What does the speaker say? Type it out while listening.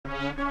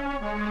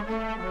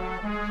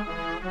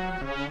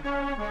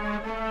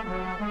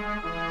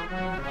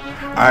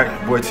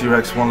Alright, boy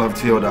T-rexxx,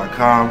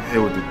 OneLoveTO.com,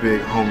 here with the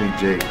big homie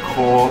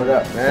J.Cole. What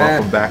up, man?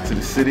 Welcome back to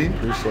the city.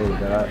 Appreciate it,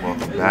 dog.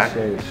 Welcome back.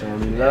 Appreciate it, showing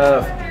me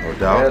love. No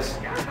doubt. Yes.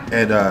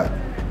 And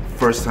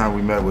first time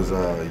we met was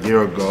a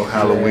year ago,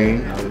 Halloween.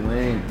 Yeah,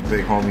 Halloween.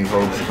 Big homie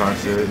host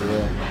concert.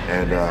 Yeah.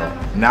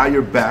 And now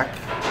you're back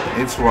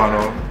in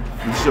Toronto.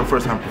 This is your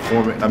first time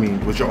performing, I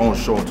mean, with your own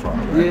show in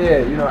Toronto, right? Yeah,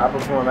 you know, I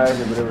performed last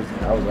year,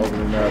 but I was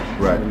opening up.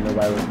 Right. And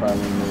nobody was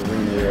probably in the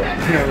arena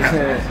yet. You know what I'm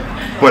saying?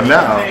 But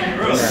now,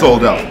 it's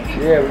sold out.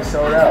 Yeah, we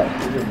sold out.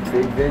 It's a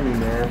big venue,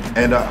 man.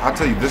 And I'll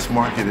tell you, this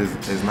market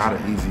is not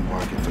an easy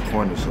market to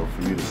corner, so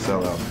for you to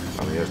sell out,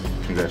 I mean,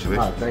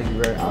 congratulations. Oh, thank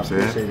you very much. I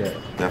appreciate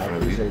that. Definitely. I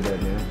appreciate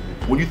that, man.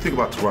 When you think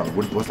about Toronto,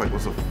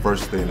 what's the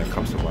first thing that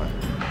comes to mind?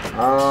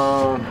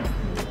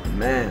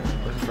 Man,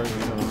 what's the first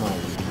thing that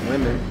comes to mind?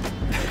 Women.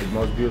 The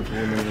most beautiful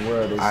women in the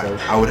world, they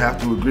say. I would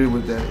have to agree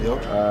with that, yo.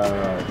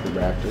 The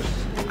Raptors.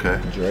 Okay.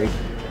 Drake.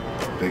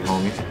 Big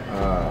homie.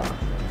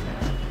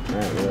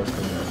 Man, what else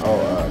comes out?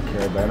 Oh,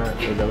 Caravana,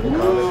 is that what they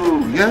call it?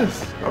 Ooh,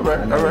 yes. All right,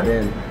 I've never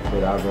been,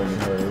 but I've only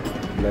heard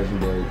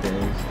legendary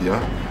things.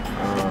 Yeah.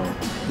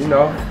 You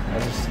know,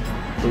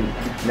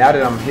 now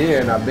that I'm here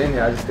and I've been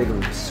here, I just think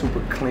it's a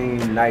super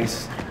clean,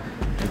 nice,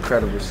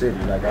 incredible city.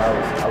 Like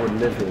I would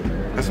live here, man.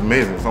 That's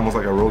amazing. It's almost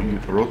like I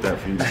wrote that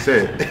for you to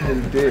say it.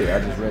 You did. I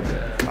just read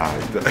that.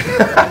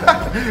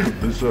 Alright.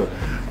 For sure.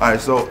 Alright,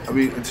 so I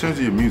mean, in terms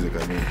of your music,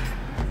 I mean,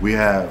 we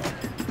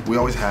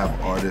always have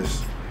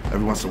artists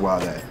every once in a while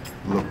that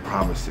look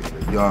promising.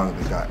 They're young,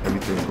 they got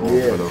everything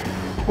going for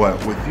them.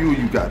 But with you,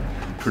 you got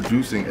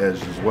producing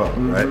edge as well,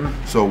 right?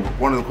 So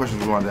one of the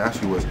questions we wanted to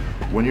ask you was,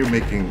 when you're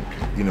making,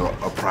 you know,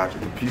 a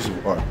project, a piece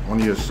of art,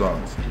 one of your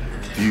songs,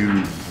 do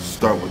you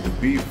start with the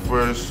beat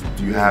first?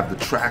 Do you have the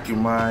track in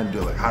mind?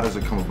 Like, how does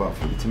it come about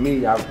for you? To me,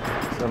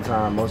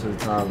 most of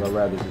the times, I'd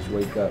rather just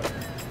wake up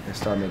and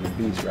start making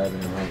beats rather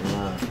than writing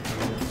lines.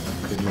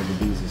 Because making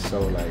beats is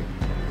so like,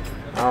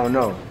 I don't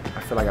know. I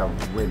feel like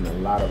I've written a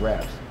lot of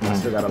raps. I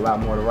still got a lot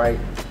more to write,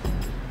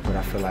 but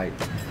I feel like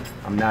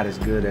I'm not as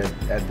good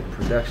at the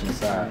production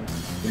side.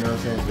 You know what I'm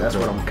saying? So that's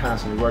what I'm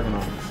constantly working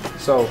on.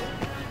 So,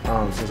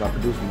 since I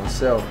produce for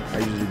myself, I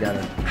usually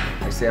gotta,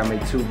 like say I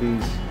make 2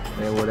 beats,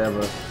 and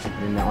whatever,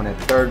 and on that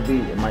 3rd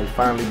beat, it might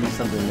finally be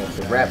something that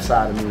the rap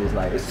side of me is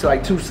like, it's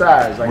like 2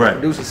 sides, like the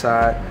producer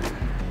side,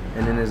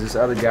 and then there's this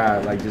other guy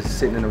like just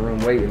sitting in the room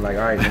waiting, like,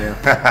 all right,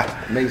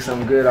 man, make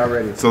something good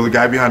already. So the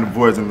guy behind the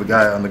boards and the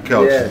guy on the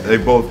couch, they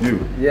both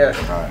you? Yeah.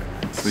 All right.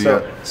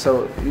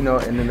 So you know,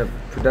 and then the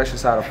production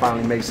side will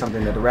finally make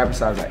something that the rapper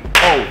side is like,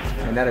 oh,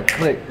 and that'll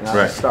click, and I'll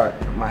just start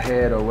in my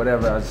head or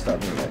whatever, I just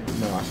start being like, you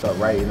know, I start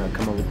writing, I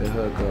come up with the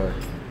hook, or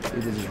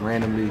either just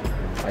randomly,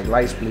 like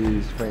Lights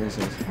Please, for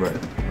instance.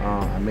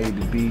 I made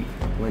the beat,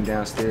 went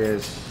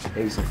downstairs,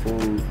 ate some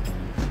food,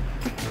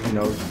 you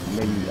know,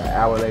 maybe an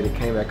hour later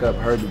came back up,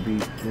 heard the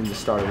beat, then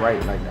just started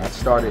writing. Like I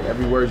started,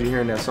 every word you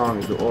hear in that song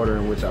is the order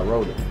in which I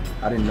wrote it.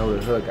 I didn't know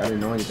the hook, I didn't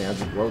know anything, I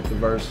just wrote the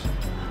verse,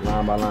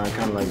 line by line,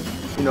 kind of like,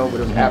 you know, but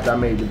it was after I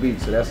made the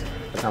beat, so that's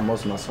how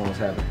most of my songs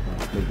happen.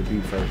 Make the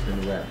beat first,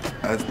 then the rap.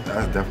 That's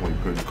definitely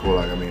pretty cool.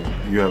 Like, I mean,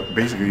 you're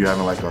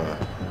having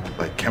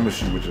like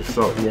chemistry with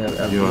yourself. Yeah,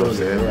 absolutely. You know what I'm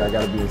saying? Yeah, I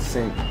gotta be in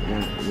sync.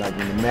 When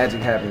the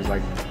magic happens,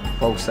 like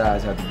both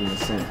sides have to be in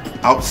sync.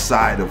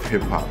 Outside of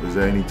hip hop, is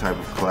there any type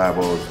of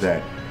collabos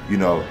that, you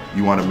know,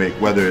 you want to make,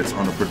 whether it's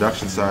on the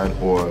production side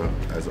or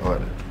as an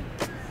artist?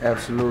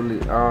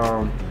 Absolutely.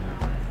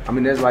 I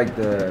mean, there's like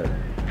the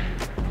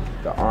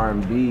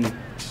R&B.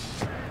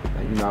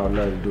 You know, I would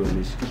love to do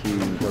Alicia Keys,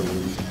 work with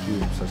Alicia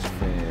Keys, I'm such a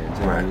fan.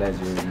 John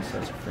Legend, I'm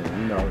such a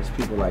fan. You know, it's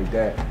people like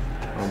that.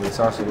 But it's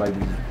also like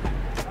these,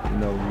 you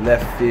know,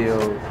 left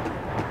field.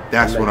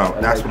 That's what I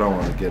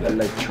want to get at.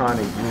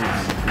 Electronic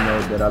groups, you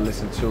know, that I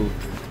listen to,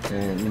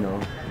 and you know,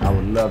 I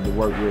would love to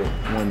work with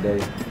one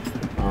day,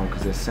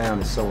 because their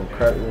sound is so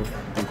incredible.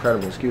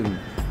 Excuse me.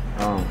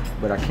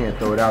 But I can't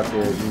throw it out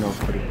there, you know,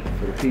 for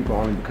the people,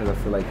 only because I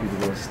feel like people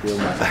gonna steal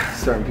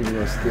certain people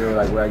gonna steal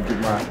like where I get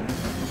my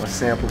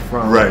sample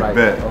from,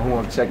 or who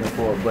I'm checking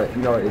for. But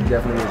you know, it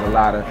definitely is a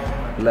lot of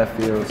left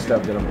field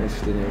stuff that I'm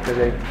interested in,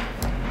 because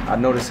I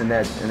noticed in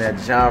that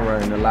genre,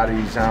 and a lot of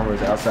these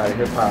genres outside of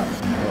hip hop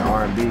and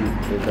R&B,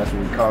 if that's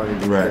what we call it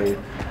these days,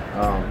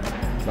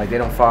 like they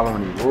don't follow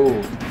any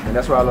rules, and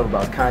that's what I love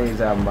about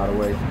Kanye's album, by the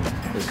way,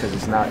 is because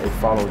it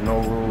follows no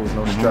rules,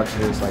 no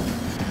structure. It's like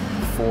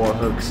 4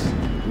 hooks,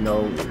 you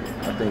know.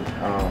 I think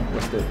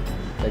what's that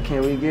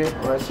Can We Get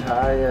Much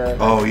Higher?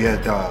 Oh yeah,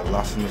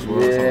 Lost in This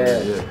World.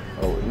 Yeah.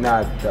 Oh,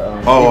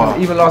 not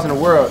even Lost in the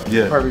World.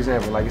 Yeah. Perfect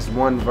example. Like it's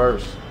one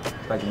verse,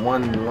 like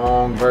one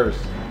long verse,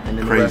 and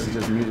then the rest is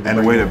just music. And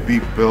the way the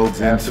beat builds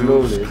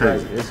into it's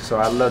crazy. So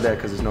I love that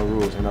because there's no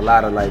rules, and a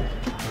lot of like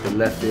the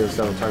left field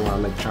stuff. I'm talking about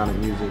electronic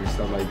music and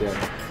stuff like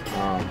that.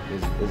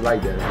 It's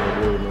like that.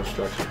 There's no rule, no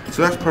structure.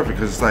 So that's perfect,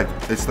 because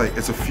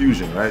it's a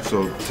fusion, right?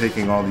 So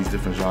taking all these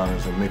different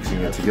genres and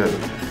mixing it together,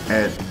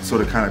 and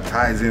sort of kind of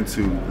ties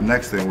into the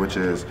next thing, which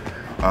is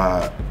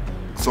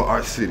So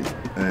our city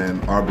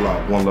and our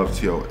block, One Love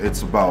TO,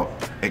 it's about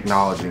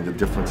acknowledging the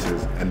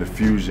differences and the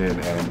fusion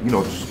and, you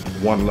know, just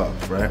one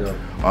love, right?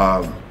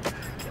 Yeah.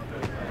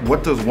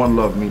 What does one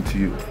love mean to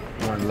you?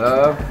 One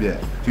love? Yeah.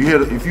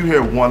 If you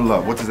hear one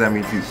love, what does that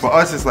mean to you? For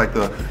us, it's like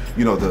the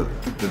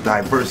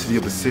diversity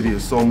of the city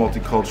is so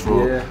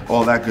multicultural, yeah.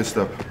 all that good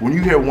stuff. When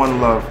you hear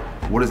one love,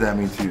 what does that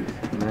mean to you?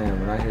 Man,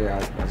 when I hear it, I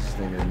just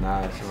think of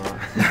Nas song.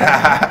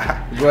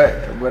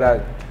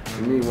 but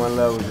to me, one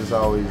love was just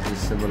always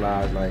just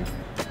symbolized like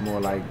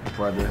more like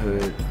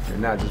brotherhood,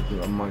 and not just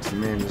amongst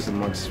men, just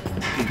amongst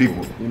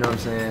people. You know what I'm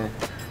saying?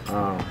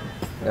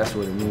 That's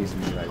what it means to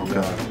me. Like, we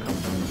all come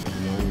from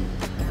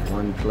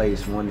one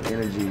place, one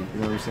energy. You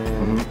know what I'm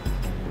saying?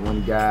 Mm-hmm.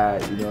 One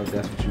God. You know, if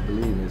that's what you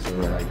believe in. So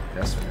like,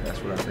 that's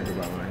what I think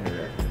about when I hear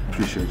that.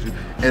 Appreciate you.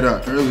 And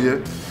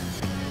earlier,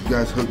 you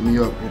guys hooked me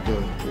up with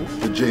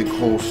the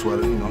J.Cole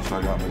sweater, you know, so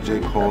I got my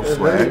J.Cole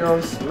swag.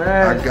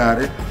 I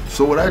got it.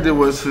 So what I did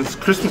was, since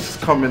Christmas is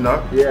coming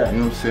up, yeah. You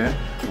know what I'm saying,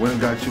 went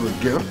and got you a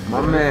gift.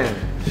 My man.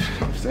 You know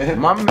what I'm saying?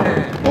 My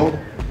man. Oh,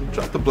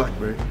 drop the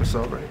BlackBerry, it's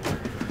all right.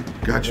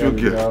 Got you a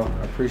gift.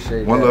 I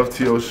appreciate One that. Love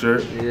TO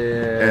shirt.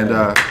 Yeah. And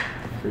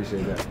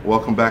appreciate that.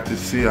 Welcome back to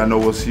C. I know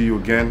we'll see you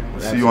again.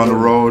 We'll see you on the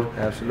road.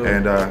 Absolutely.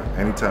 And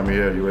anytime you're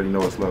here, you already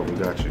know it's love. We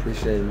got you.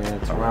 Appreciate it,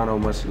 man. Toronto,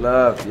 much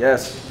love.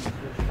 Yes.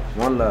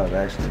 One love,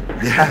 actually.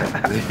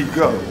 Yeah, there you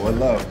go. One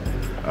love.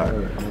 All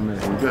right.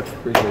 Man, good.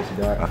 Appreciate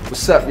you, dog.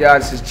 What's up, y'all?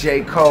 This is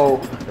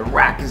J.Cole. The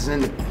Rock is in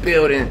the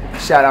building.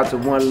 Shout out to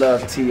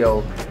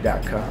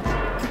OneLoveTO.com.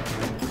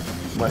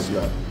 Much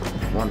love.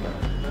 One love.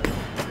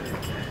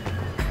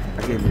 I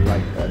gave you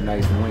like a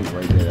nice wink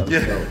right there. That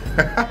was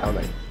dope. I was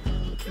like.